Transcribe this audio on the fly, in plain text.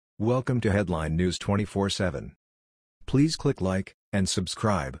Welcome to Headline News 24/7. Please click like and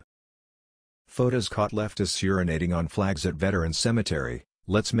subscribe. Photos caught leftists urinating on flags at Veterans Cemetery.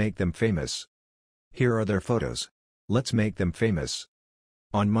 Let's make them famous. Here are their photos. Let's make them famous.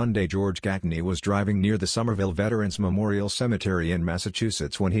 On Monday, George Gatteny was driving near the Somerville Veterans Memorial Cemetery in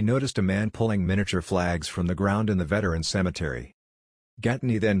Massachusetts when he noticed a man pulling miniature flags from the ground in the Veterans Cemetery.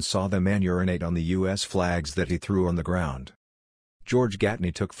 Gatteny then saw the man urinate on the U.S. flags that he threw on the ground. George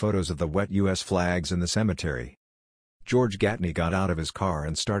Gatteny took photos of the wet U.S. flags in the cemetery. George Gatteny got out of his car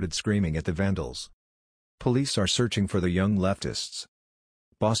and started screaming at the vandals. Police are searching for the young leftists.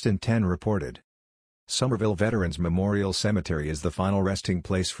 Boston 10 reported. Somerville Veterans Memorial Cemetery is the final resting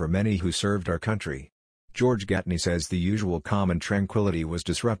place for many who served our country. George Gatteny says the usual calm and tranquility was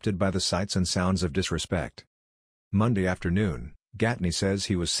disrupted by the sights and sounds of disrespect. Monday afternoon, Gatteny says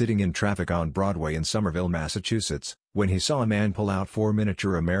he was sitting in traffic on Broadway in Somerville, Massachusetts, when he saw a man pull out 4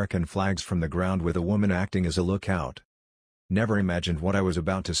 miniature American flags from the ground with a woman acting as a lookout. "Never imagined what I was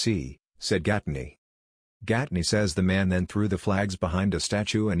about to see," said Gatteny. Gatteny says the man then threw the flags behind a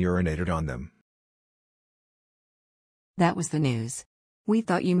statue and urinated on them. That was the news. We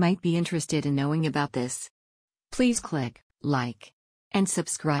thought you might be interested in knowing about this. Please click like and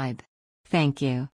subscribe. Thank you.